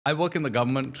I work in the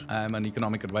government. I'm an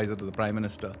economic advisor to the Prime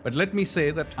Minister. But let me say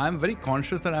that I'm very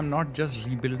conscious that I'm not just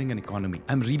rebuilding an economy.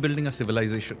 I'm rebuilding a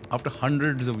civilization after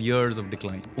hundreds of years of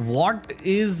decline. What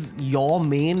is your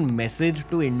main message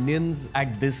to Indians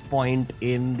at this point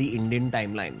in the Indian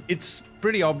timeline? It's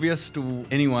pretty obvious to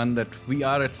anyone that we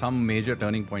are at some major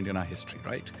turning point in our history,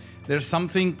 right? There's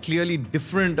something clearly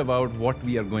different about what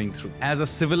we are going through. As a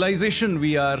civilization,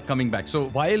 we are coming back. So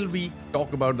while we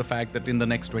talk about the fact that in the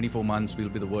next 24 months, we'll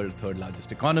be the world's third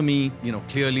largest economy,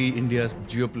 clearly India's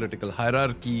geopolitical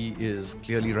hierarchy is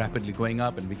clearly rapidly going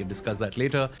up, and we can discuss that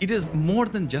later. It is more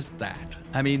than just that.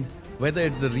 I mean, whether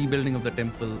it's the rebuilding of the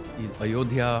temple in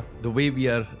Ayodhya, the way we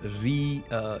are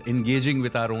engaging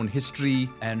with our own history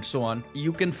and so on,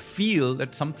 you can feel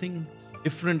that something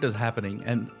different is happening,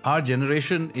 and our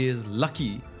generation is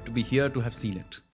lucky to be here to have seen it.